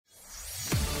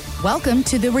Welcome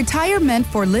to the Retirement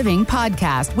for Living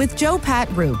podcast with Joe Pat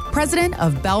Roop, president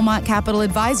of Belmont Capital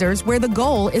Advisors, where the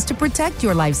goal is to protect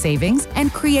your life savings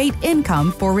and create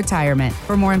income for retirement.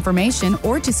 For more information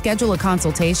or to schedule a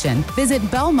consultation,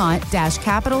 visit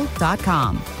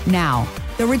belmont-capital.com. Now,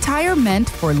 the Retirement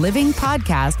for Living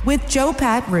podcast with Joe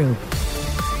Pat Roop.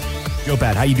 Joe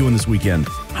Pat, how you doing this weekend?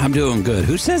 I'm doing good.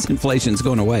 Who says inflation's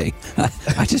going away?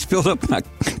 I just filled up my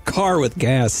car with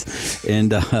gas,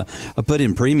 and I put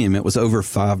in premium. It was over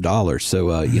 $5.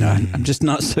 So, I'm just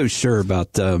not so sure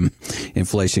about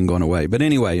inflation going away. But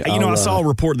anyway. I saw a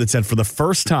report that said for the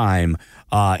first time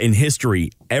in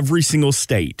history, every single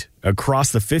state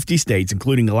across the 50 states,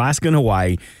 including Alaska and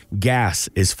Hawaii, gas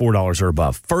is $4 or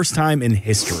above. First time in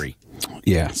history.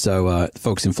 Yeah. So,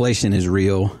 folks, inflation is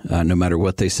real, no matter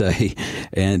what they say.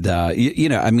 And,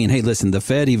 hey, listen, the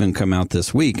Fed even come out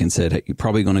this week and said, hey, you're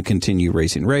probably going to continue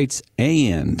raising rates,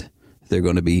 and they're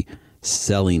going to be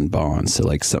selling bonds.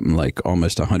 So something like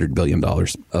almost $100 billion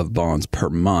of bonds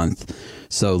per month.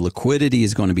 So liquidity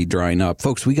is going to be drying up.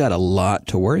 Folks, we got a lot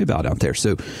to worry about out there.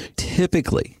 So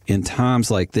typically in times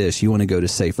like this, you want to go to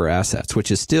safer assets, which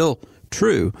is still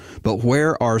true. But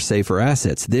where are safer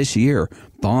assets? This year,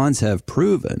 bonds have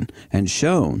proven and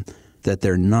shown that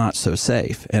they're not so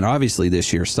safe. And obviously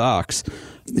this year stocks,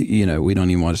 we don't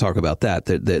even want to talk about that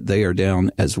they are down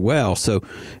as well. So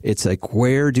it's like,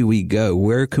 where do we go?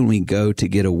 Where can we go to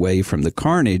get away from the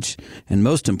carnage? And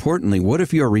most importantly, what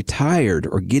if you're retired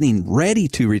or getting ready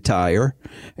to retire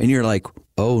and you're like,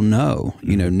 oh no,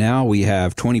 now we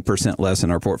have 20% less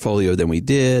in our portfolio than we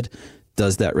did.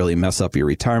 Does that really mess up your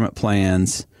retirement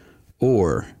plans?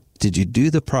 Or did you do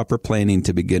the proper planning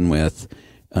to begin with?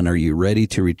 And are you ready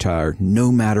to retire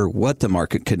no matter what the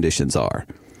market conditions are?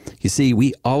 You see,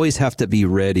 we always have to be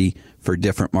ready for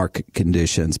different market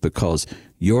conditions because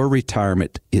your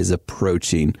retirement is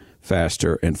approaching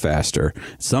faster and faster.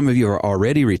 Some of you are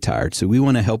already retired, so we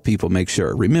want to help people make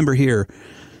sure. Remember here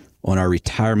on our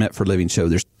Retirement for Living show,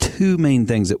 there's two main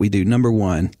things that we do. Number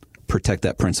one, protect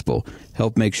that principal.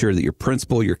 Help make sure that your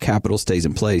principal, your capital stays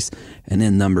in place. And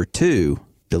then number two,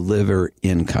 deliver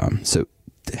income. So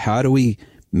how do we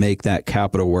make that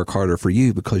capital work harder for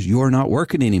you because you're not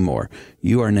working anymore?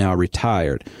 You are now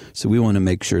retired. So we want to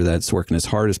make sure that it's working as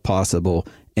hard as possible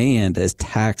and as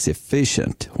tax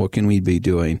efficient. What can we be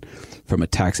doing from a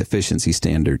tax efficiency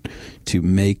standard to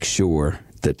make sure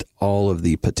that all of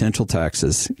the potential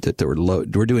taxes that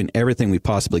we're doing everything we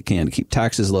possibly can to keep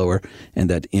taxes lower and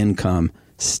that income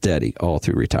steady all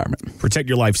through retirement. Protect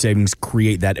your life savings,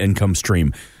 create that income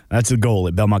stream. That's the goal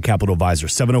at Belmont Capital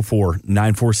Advisors,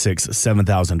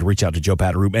 704-946-7000 to reach out to Joe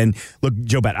Pat Roop. And look,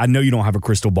 Joe Pat, I know you don't have a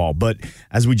crystal ball, but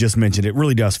as we just mentioned, it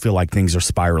really does feel like things are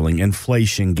spiraling.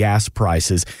 Inflation, gas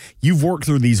prices. You've worked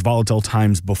through these volatile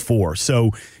times before.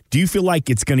 So do you feel like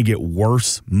it's going to get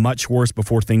worse, much worse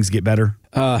before things get better?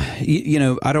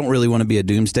 I don't really want to be a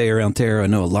doomsdayer out there. I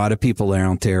know a lot of people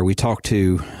out there. We talked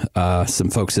to some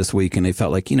folks this week, and they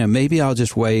felt like, maybe I'll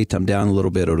just wait. I'm down a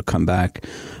little bit. It'll come back.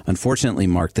 Unfortunately,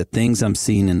 Mark, the things I'm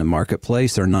seeing in the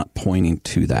marketplace are not pointing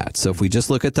to that. So if we just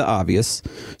look at the obvious,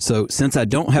 so since I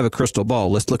don't have a crystal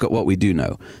ball, let's look at what we do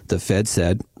know. The Fed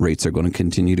said rates are going to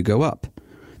continue to go up.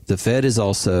 The Fed is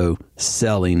also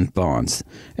selling bonds,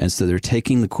 and so they're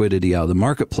taking liquidity out of the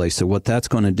marketplace. So what that's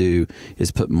going to do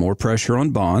is put more pressure on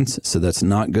bonds, so that's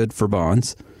not good for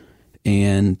bonds,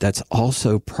 and that's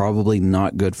also probably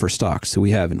not good for stocks. So we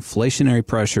have inflationary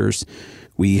pressures.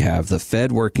 We have the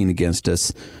Fed working against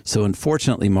us. So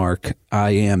unfortunately, Mark,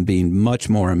 I'm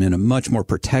in a much more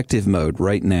protective mode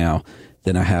right now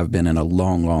than I have been in a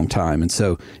long, long time. And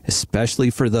so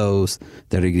especially for those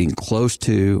that are getting close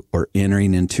to or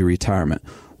entering into retirement,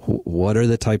 what are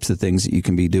the types of things that you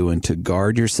can be doing to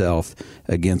guard yourself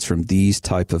against from these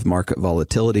type of market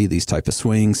volatility, these type of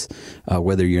swings,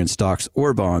 whether you're in stocks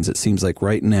or bonds? It seems like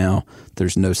right now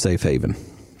there's no safe haven.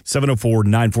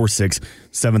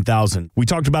 704-946-7000. We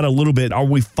talked about it a little bit. Are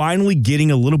we finally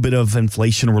getting a little bit of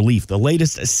inflation relief? The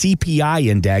latest CPI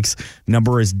index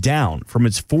number is down from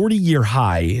its 40-year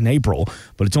high in April,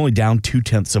 but it's only down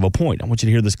 0.2 of a point. I want you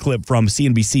to hear this clip from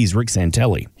CNBC's Rick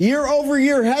Santelli.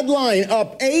 Year-over-year headline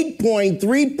up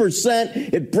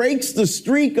 8.3%. It breaks the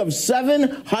streak of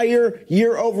 7 higher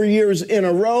year-over-years in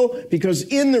a row because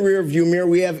in the rearview mirror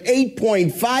we have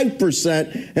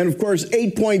 8.5%. And of course,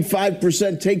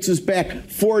 8.5% takes us back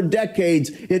 4 decades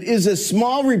decades. It is a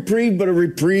small reprieve, but a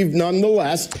reprieve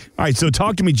nonetheless. All right, so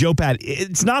talk to me, Joe Pat.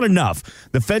 It's not enough.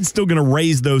 The Fed's still going to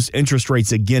raise those interest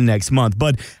rates again next month,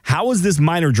 but how is this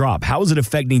minor drop? How is it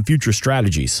affecting future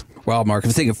strategies? Wow, Mark,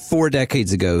 I'm thinking 4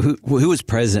 decades ago. Who was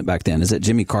president back then? Is it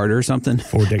Jimmy Carter or something?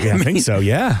 4 decades, I think so,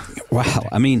 yeah. Wow.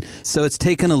 I mean, so it's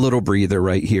taken a little breather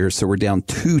right here. So we're down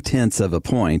 0.2 of a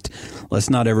point.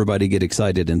 Let's not everybody get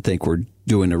excited and think we're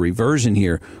doing a reversion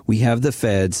here. We have the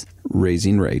Feds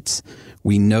raising rates.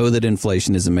 We know that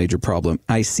inflation is a major problem.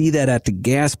 I see that at the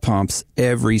gas pumps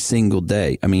every single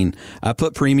day. I mean, I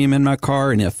put premium in my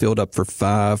car and it filled up for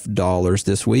 $5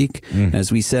 this week.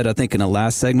 As we said, I think in the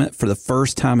last segment, for the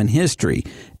first time in history,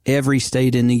 every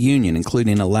state in the union,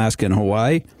 including Alaska and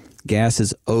Hawaii, gas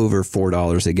is over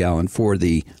 $4 a gallon for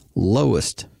the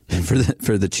lowest.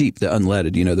 For the cheap, the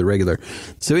unleaded, the regular.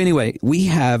 So anyway, we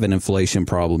have an inflation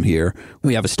problem here.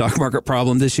 We have a stock market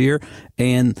problem this year,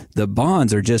 and the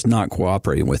bonds are just not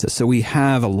cooperating with us. So we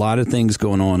have a lot of things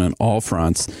going on all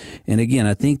fronts. And again,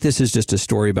 I think this is just a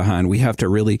story behind. We have to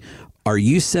really, are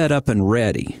you set up and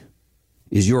ready?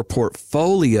 Is your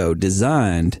portfolio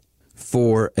designed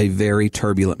for a very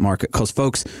turbulent market? Because,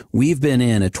 folks, we've been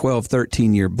in a 12,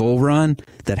 13-year bull run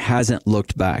that hasn't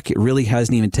looked back. It really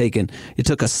hasn't even it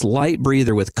took a slight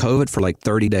breather with COVID for like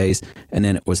 30 days, and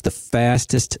then it was the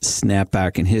fastest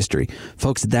snapback in history.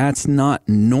 Folks, that's not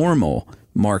normal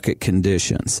market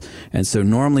conditions. And so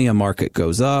normally a market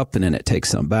goes up and then it takes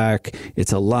some back.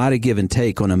 It's a lot of give and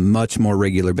take on a much more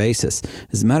regular basis.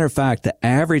 As a matter of fact, the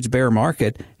average bear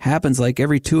market happens like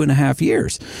every 2.5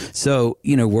 years. So,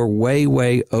 we're way,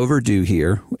 way overdue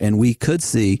here, and we could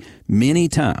see many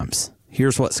times.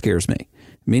 Here's what scares me.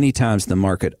 Many times the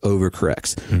market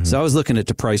overcorrects. So I was looking at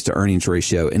the price to earnings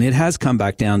ratio, and it has come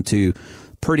back down to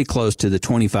pretty close to the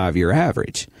 25-year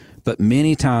average. But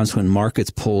many times when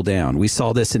markets pull down, we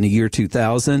saw this in the year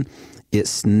 2000, it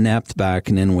snapped back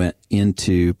and then went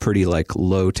into pretty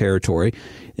low territory.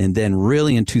 And then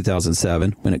really in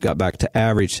 2007, when it got back to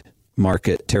average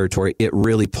market territory, it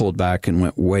really pulled back and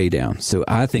went way down. So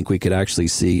I think we could actually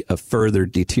see a further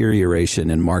deterioration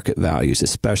in market values,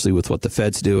 especially with what the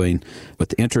Fed's doing, with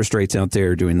the interest rates out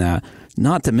there doing that.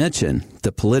 Not to mention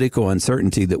the political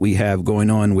uncertainty that we have going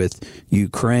on with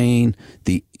Ukraine,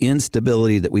 the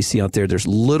instability that we see out there. There's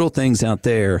little things out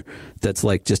there that's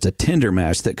like just a tinder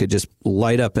match that could just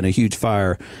light up in a huge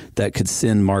fire that could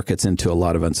send markets into a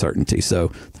lot of uncertainty.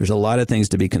 So there's a lot of things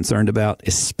to be concerned about,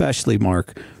 especially,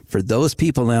 Mark, for those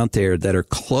people out there that are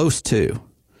close to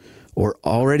or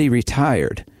already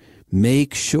retired.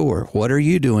 Make sure, what are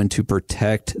you doing to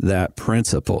protect that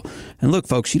principal? And look,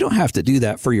 folks, you don't have to do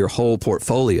that for your whole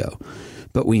portfolio,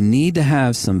 but we need to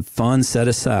have some funds set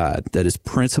aside that is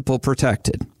principal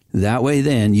protected. That way,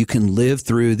 then you can live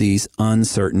through these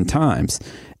uncertain times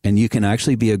and you can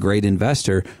actually be a great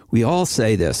investor. We all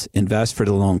say this, invest for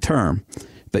the long term,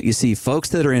 but you see, folks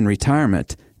that are in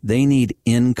retirement, they need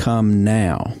income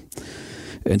now.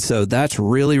 And so that's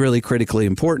really, really critically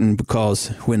important, because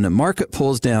when the market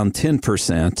pulls down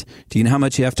 10%, do you know how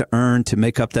much you have to earn to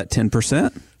make up that 10%?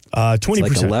 20%. It's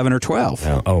like 11 or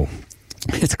 12. Oh.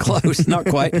 It's close, not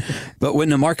quite. But when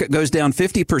the market goes down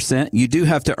 50%, you do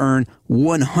have to earn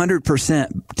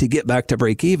 100% to get back to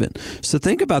break even. So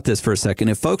think about this for a second.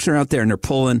 If folks are out there and they're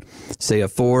pulling, say, a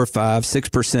 4, 5,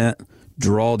 6%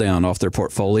 drawdown off their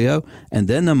portfolio, and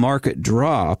then the market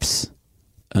drops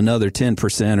another 10%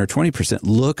 or 20%,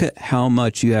 look at how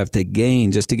much you have to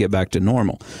gain just to get back to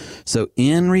normal. So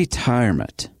in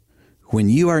retirement, when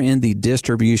you are in the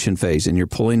distribution phase and you're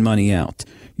pulling money out,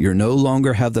 you no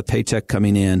longer have the paycheck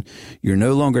coming in. You're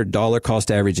no longer dollar cost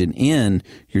averaging in,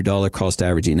 you're dollar cost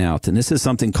averaging out. And this is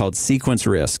something called sequence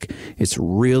risk. It's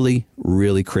really,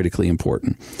 really critically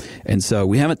important. And so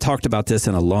we haven't talked about this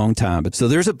in a long time. But so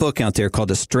there's a book out there called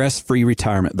The Stress-Free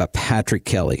Retirement by Patrick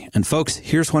Kelly. And folks,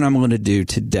 here's what I'm going to do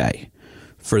today.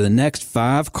 For the next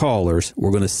 5 callers,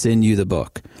 we're going to send you the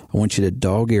book. I want you to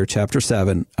dog ear chapter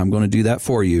 7. I'm going to do that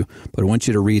for you, but I want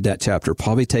you to read that chapter.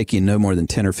 Probably take you no more than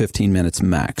 10 or 15 minutes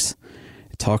max.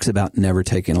 It talks about never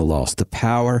taking a loss, the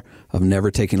power of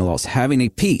never taking a loss, having a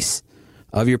piece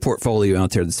of your portfolio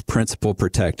out there that's principal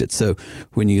protected. So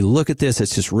when you look at this,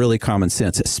 it's just really common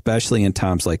sense, especially in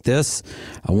times like this.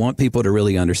 I want people to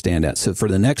really understand that. So for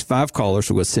the next 5 callers,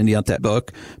 we're going to send you out that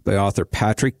book by author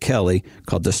Patrick Kelly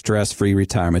called The Stress-Free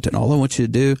Retirement. And all I want you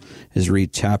to do is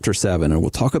read chapter 7. And we'll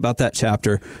talk about that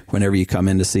chapter whenever you come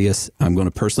in to see us. I'm going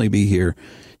to personally be here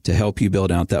to help you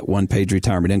build out that 1-page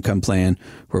retirement income plan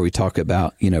where we talk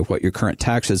about, what your current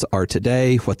taxes are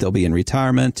today, what they'll be in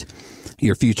retirement,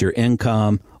 your future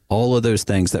income, all of those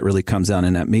things that really comes out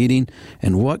in that meeting.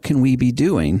 And what can we be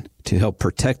doing to help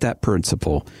protect that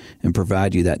principal and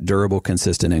provide you that durable,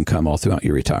 consistent income all throughout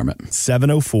your retirement?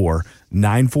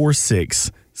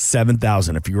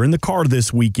 704-946-7000. If you're in the car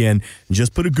this weekend,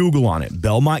 just put a Google on it,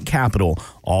 Belmont Capital.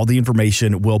 All the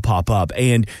information will pop up.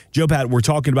 And Joe Pat, we're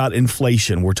talking about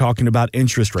inflation. We're talking about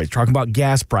interest rates, talking about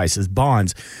gas prices,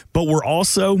 bonds, but we're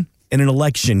also in an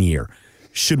election year.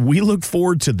 Should we look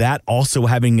forward to that also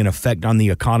having an effect on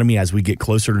the economy as we get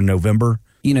closer to November?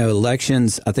 You know,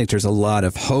 elections, I think there's a lot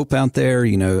of hope out there,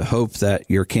 hope that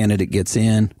your candidate gets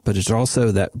in, but it's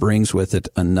also that brings with it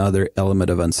another element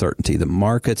of uncertainty. The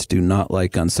markets do not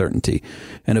like uncertainty.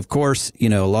 And of course, a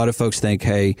lot of folks think,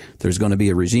 hey, there's going to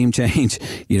be a regime change.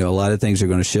 A lot of things are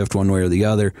going to shift one way or the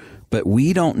other. But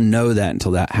we don't know that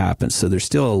until that happens. So there's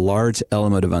still a large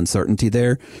element of uncertainty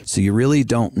there. So you really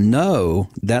don't know.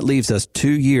 That leaves us 2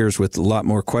 years with a lot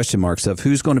more question marks of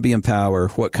who's going to be in power,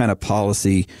 what kind of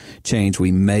policy change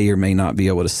we may or may not be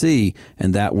able to see.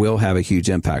 And that will have a huge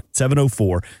impact.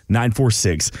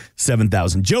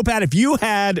 704-946-7000. Joe Pat, if you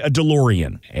had a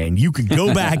DeLorean and you could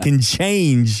go back and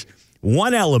change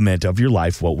one element of your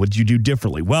life, what would you do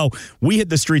differently? Well, we hit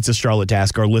the streets of Charlotte to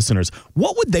ask our listeners,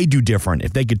 what would they do different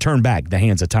if they could turn back the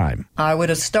hands of time? I would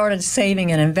have started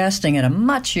saving and investing at a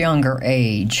much younger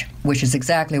age, which is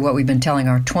exactly what we've been telling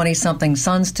our 20-something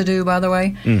sons to do, by the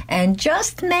way. And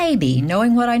just maybe,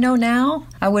 knowing what I know now,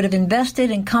 I would have invested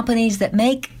in companies that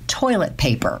make toilet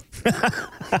paper.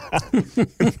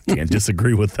 Can't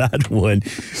disagree with that one.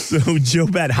 So, Joe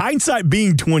Pat, hindsight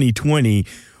being 2020,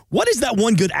 what is that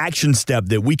one good action step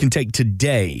that we can take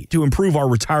today to improve our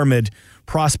retirement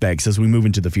prospects as we move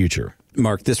into the future?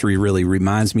 Mark, this really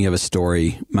reminds me of a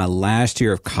story. My last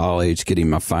year of college, getting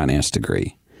my finance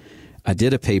degree, I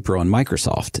did a paper on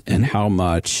Microsoft and how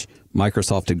much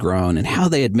Microsoft had grown and how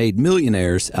they had made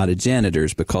millionaires out of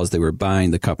janitors because they were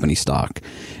buying the company stock.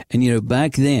 And,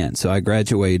 back then, so I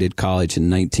graduated college in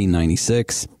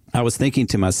 1996, I was thinking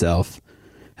to myself,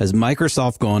 has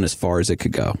Microsoft gone as far as it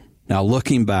could go? Now,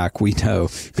 looking back, we know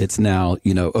it's now,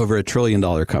 over $1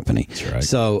 trillion company. That's right.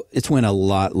 So it's went a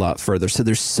lot further. So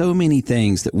there's so many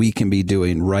things that we can be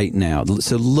doing right now.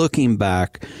 So looking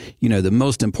back, the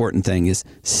most important thing is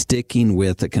sticking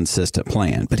with a consistent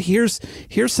plan. But here's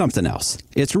something else.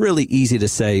 It's really easy to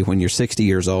say when you're 60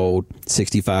 years old,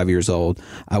 65 years old,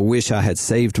 I wish I had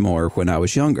saved more when I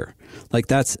was younger. Like,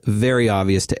 that's very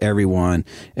obvious to everyone.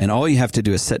 And all you have to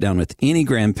do is sit down with any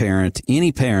grandparent,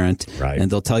 any parent, right,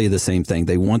 and they'll tell you the same thing.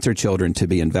 They want their children to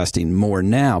be investing more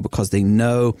now because they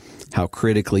know how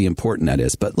critically important that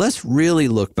is. But let's really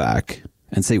look back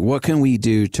and say, what can we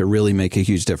do to really make a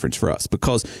huge difference for us?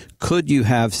 Because could you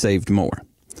have saved more?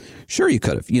 Sure, you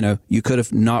could have. You could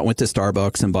have not went to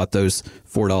Starbucks and bought those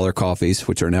 $4 coffees,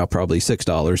 which are now probably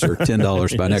 $6 or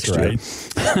 $10 by next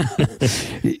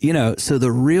year. So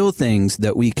the real things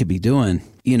that we could be doing,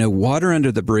 water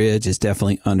under the bridge is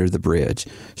definitely under the bridge.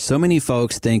 So many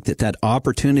folks think that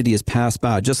opportunity has passed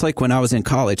by. Just like when I was in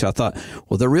college, I thought,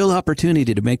 well, the real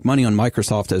opportunity to make money on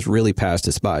Microsoft has really passed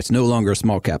us by. It's no longer a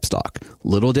small cap stock.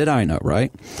 Little did I know,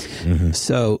 right? Mm-hmm.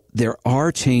 So there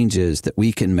are changes that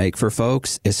we can make for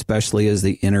folks, especially as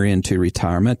they enter into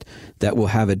retirement, that will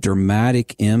have a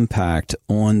dramatic impact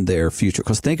on their future.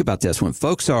 Because think about this, when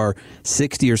folks are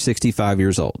 60 or 65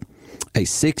 years old, a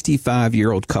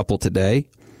 65-year-old couple today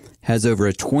has over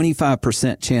a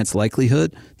 25% chance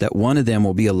likelihood that one of them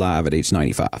will be alive at age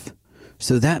 95.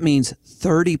 So that means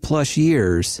 30 plus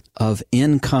years of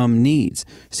income needs.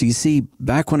 So you see,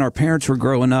 back when our parents were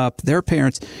growing up, their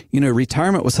parents,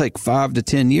 retirement was like 5 to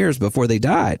 10 years before they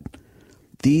died.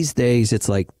 These days, it's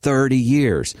like 30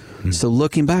 years. So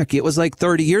looking back, it was like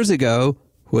 30 years ago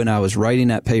when I was writing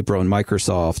that paper on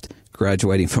Microsoft,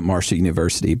 graduating from Marshall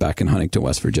University back in Huntington,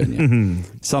 West Virginia.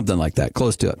 Something like that,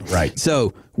 close to it. Right.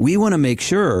 So we want to make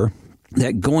sure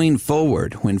that going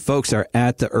forward, when folks are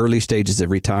at the early stages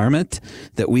of retirement,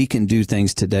 that we can do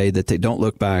things today that they don't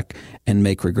look back and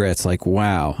make regrets like,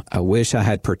 wow, I wish I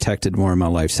had protected more of my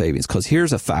life savings. Because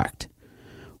here's a fact.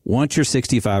 Once you're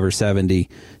 65 or 70,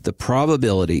 the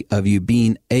probability of you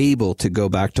being able to go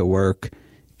back to work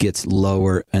gets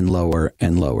lower and lower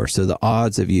and lower. So the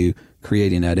odds of you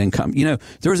creating that income.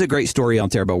 There was a great story out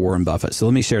there about Warren Buffett. So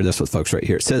let me share this with folks right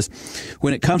here. It says,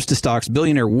 when it comes to stocks,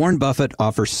 billionaire Warren Buffett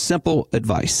offers simple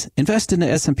advice. Invest in the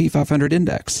S&P 500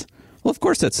 index. Well, of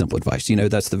course, that's simple advice.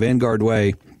 That's the Vanguard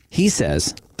way. He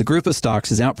says the group of stocks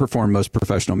has outperformed most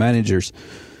professional managers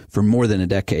for more than a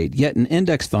decade. Yet an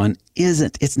index fund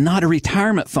it's not a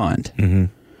retirement fund. Mm-hmm.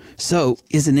 So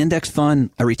is an index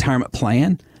fund a retirement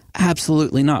plan?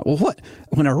 Absolutely not. Well,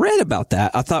 when I read about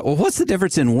that, I thought, well, what's the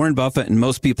difference in Warren Buffett and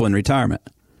most people in retirement?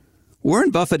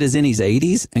 Warren Buffett is in his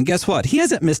 80s, and guess what? He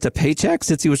hasn't missed a paycheck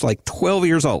since he was like 12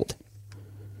 years old.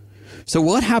 So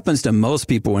what happens to most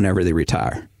people whenever they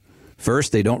retire?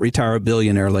 First, they don't retire a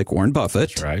billionaire like Warren Buffett.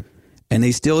 That's right. And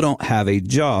they still don't have a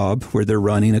job where they're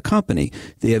running a company.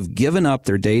 They have given up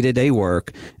their day-to-day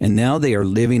work, and now they are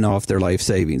living off their life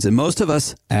savings. And most of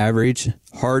us, average,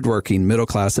 hardworking,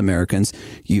 middle-class Americans,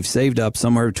 you've saved up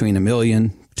somewhere between $1 million,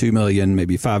 $2 million,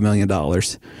 maybe $5 million,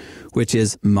 which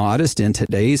is modest in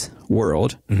today's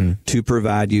world to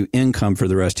provide you income for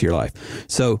the rest of your life.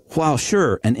 So while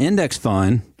sure, an index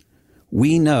fund,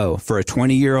 we know for a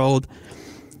 20-year-old,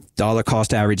 dollar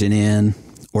cost averaging in,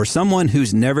 or someone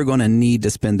who's never going to need to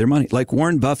spend their money, like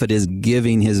Warren Buffett is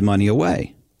giving his money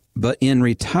away. But in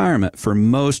retirement, for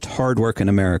most hardworking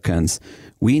Americans,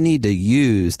 we need to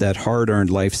use that hard-earned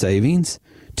life savings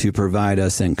to provide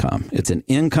us income. It's an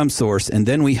income source. And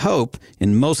then we hope,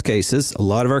 in most cases, a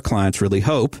lot of our clients really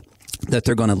hope that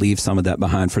they're going to leave some of that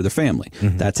behind for their family.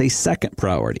 That's a second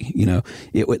priority. You know,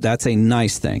 that's a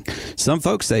nice thing. Some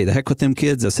folks say, the heck with them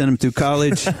kids. I'll send them through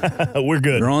college. We're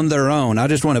good. They're on their own. I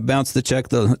just want to bounce the check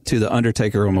to the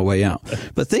undertaker on my way out.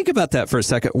 But think about that for a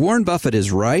second. Warren Buffett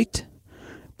is right,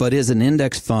 but is an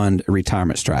index fund a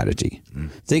retirement strategy?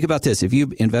 Think about this. If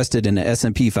you invested in the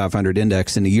S&P 500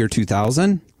 index in the year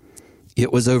 2000,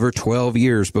 it was over 12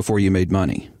 years before you made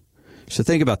money. So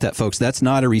think about that, folks. That's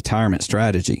not a retirement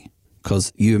strategy,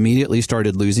 because you immediately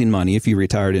started losing money if you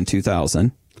retired in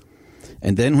 2000.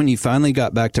 And then when you finally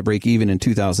got back to break even in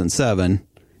 2007,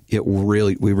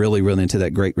 we really went into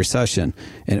that Great Recession.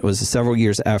 And it was several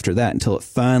years after that until it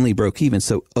finally broke even.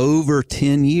 So over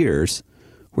 10 years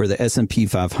where the S&P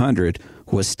 500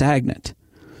 was stagnant.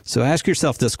 So ask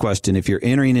yourself this question: if you're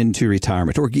entering into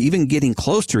retirement or even getting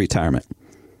close to retirement,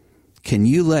 can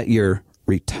you let your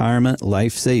retirement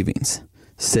life savings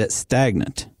sit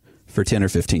stagnant for 10 or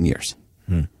 15 years?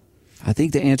 I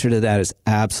think the answer to that is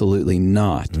absolutely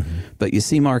not. But you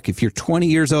see, Mark, if you're 20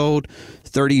 years old,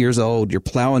 30 years old, you're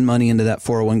plowing money into that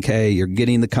 401k, you're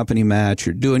getting the company match,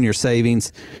 you're doing your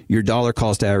savings, your dollar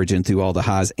cost averaging through all the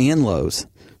highs and lows.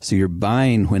 So you're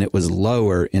buying when it was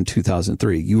lower in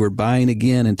 2003. You were buying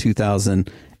again in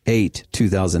 2008,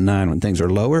 2009 when things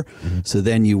are lower. So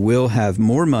then you will have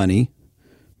more money,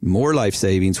 more life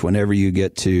savings whenever you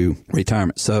get to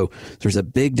retirement. So there's a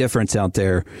big difference out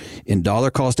there in dollar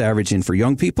cost averaging for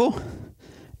young people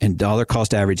and dollar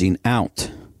cost averaging out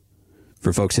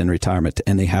for folks in retirement,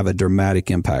 and they have a dramatic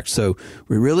impact. So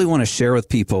we really want to share with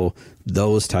people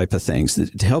those type of things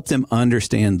to help them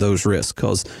understand those risks,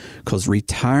 because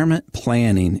retirement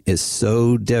planning is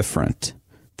so different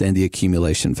than the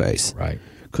accumulation phase. Right.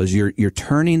 Because you're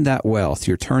turning that wealth,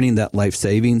 you're turning that life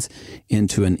savings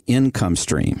into an income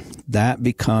stream. That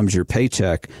becomes your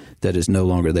paycheck that is no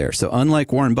longer there. So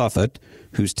unlike Warren Buffett,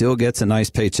 who still gets a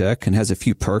nice paycheck and has a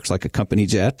few perks like a company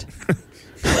jet.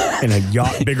 And a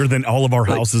yacht bigger than all of our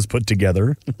houses put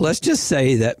together. Let's just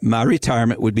say that my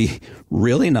retirement would be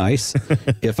really nice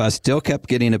if I still kept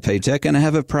getting a paycheck and I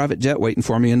have a private jet waiting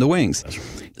for me in the wings.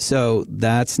 So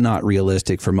that's not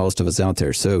realistic for most of us out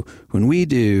there. So when we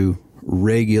do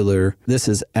this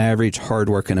is average,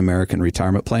 hardworking American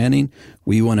retirement planning,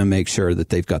 we want to make sure that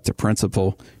they've got the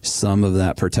principal, some of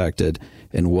that protected,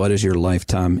 and what is your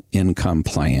lifetime income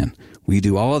plan. We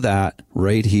do all of that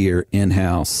right here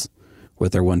in-house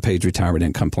with our one-page retirement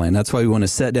income plan. That's why we want to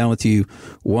sit down with you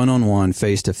one-on-one,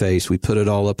 face-to-face. We put it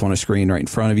all up on a screen right in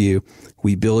front of you.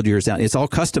 We build yours out. It's all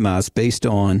customized based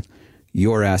on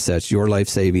your assets, your life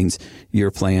savings,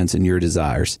 your plans, and your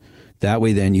desires. That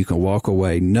way, then you can walk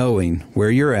away knowing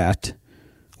where you're at,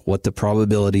 what the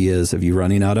probability is of you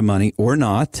running out of money or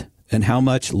not, and how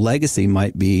much legacy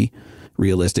might be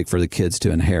realistic for the kids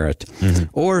to inherit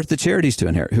or the charities to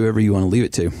inherit, whoever you want to leave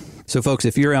it to. So, folks,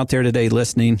 if you're out there today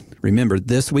listening, remember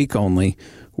this week only,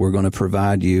 we're going to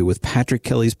provide you with Patrick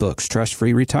Kelly's books, Stress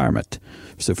Free Retirement.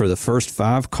 So for the first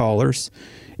 5 callers,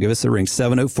 give us a ring,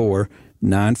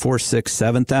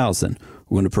 704-946-7000.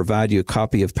 We're going to provide you a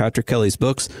copy of Patrick Kelly's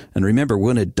books. And remember,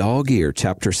 we're going to dog ear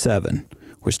Chapter 7,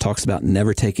 which talks about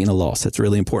never taking a loss. That's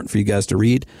really important for you guys to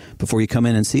read before you come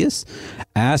in and see us.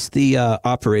 Ask the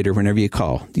operator whenever you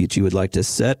call that you would like to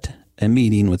set a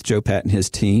meeting with Joe Pat and his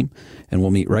team, and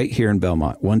we'll meet right here in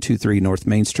Belmont, 123 North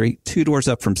Main Street, 2 doors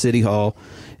up from City Hall,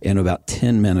 and about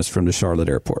 10 minutes from the Charlotte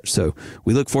Airport. So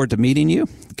we look forward to meeting you.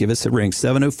 Give us a ring,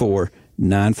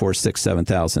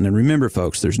 704-946-7000. And remember,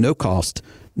 folks, there's no cost,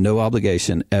 no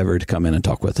obligation ever to come in and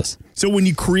talk with us. So when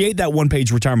you create that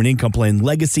one-page retirement income plan,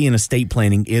 legacy and estate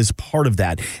planning is part of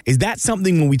that. Is that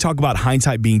something, when we talk about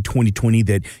hindsight being 20/20,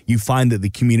 that you find that the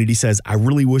community says, I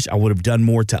really wish I would have done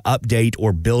more to update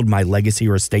or build my legacy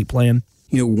or estate plan?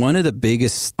 One of the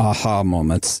biggest aha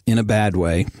moments in a bad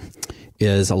way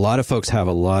is a lot of folks have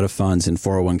a lot of funds in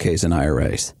 401ks and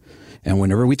IRAs. And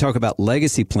whenever we talk about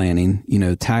legacy planning,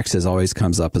 taxes always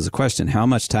comes up as a question. How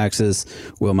much taxes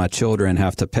will my children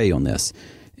have to pay on this?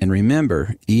 And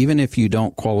remember, even if you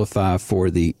don't qualify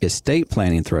for the estate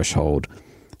planning threshold,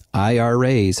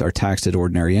 IRAs are taxed at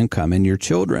ordinary income, and your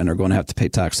children are going to have to pay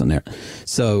tax on that.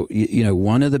 So,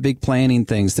 one of the big planning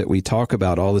things that we talk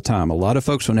about all the time, a lot of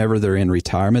folks, whenever they're in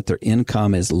retirement, their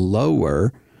income is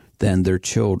lower than their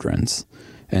children's.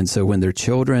 And so when their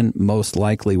children most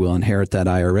likely will inherit that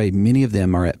IRA, many of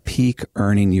them are at peak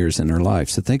earning years in their life.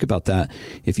 So think about that.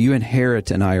 If you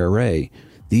inherit an IRA,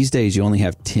 these days you only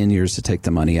have 10 years to take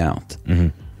the money out.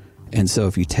 Mm-hmm. And so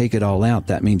if you take it all out,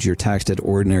 that means you're taxed at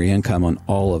ordinary income on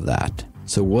all of that.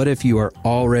 So what if you are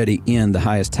already in the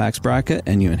highest tax bracket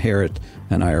and you inherit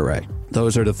an IRA?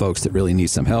 Those are the folks that really need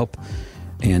some help.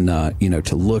 And,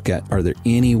 to look at, are there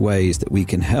any ways that we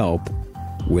can help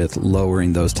with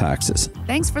lowering those taxes?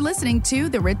 Thanks for listening to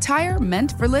the Retire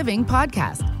Meant for Living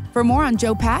podcast. For more on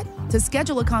Joe Pat, to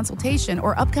schedule a consultation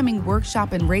or upcoming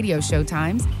workshop and radio show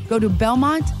times, go to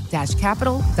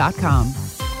belmont-capital.com.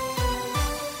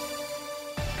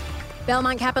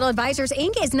 Belmont Capital Advisors,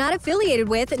 Inc. is not affiliated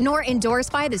with nor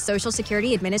endorsed by the Social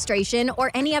Security Administration or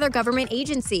any other government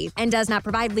agency and does not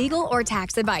provide legal or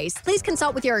tax advice. Please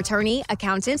consult with your attorney,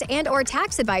 accountant, and or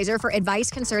tax advisor for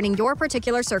advice concerning your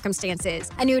particular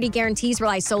circumstances. Annuity guarantees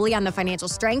rely solely on the financial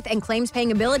strength and claims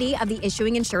paying ability of the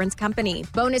issuing insurance company.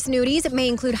 Bonus annuities may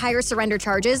include higher surrender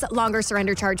charges, longer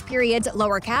surrender charge periods,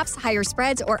 lower caps, higher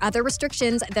spreads, or other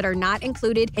restrictions that are not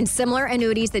included in similar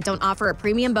annuities that don't offer a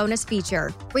premium bonus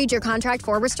feature. Read your contract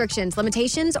for restrictions,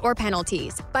 limitations, or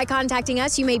penalties. By contacting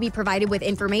us, you may be provided with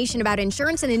information about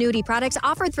insurance and annuity products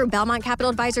offered through Belmont Capital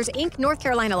Advisors, Inc., North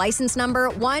Carolina license number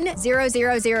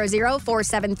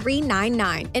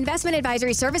 10000047399. Investment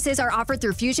advisory services are offered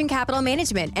through Fusion Capital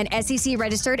Management, an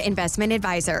SEC-registered investment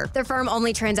advisor. The firm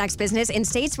only transacts business in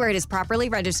states where it is properly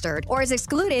registered or is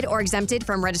excluded or exempted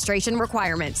from registration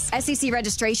requirements. SEC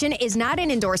registration is not an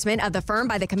endorsement of the firm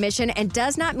by the Commission and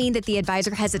does not mean that the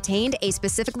advisor has attained a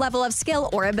specific level of skill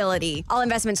or ability. All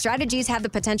investment strategies have the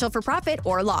potential for profit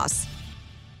or loss.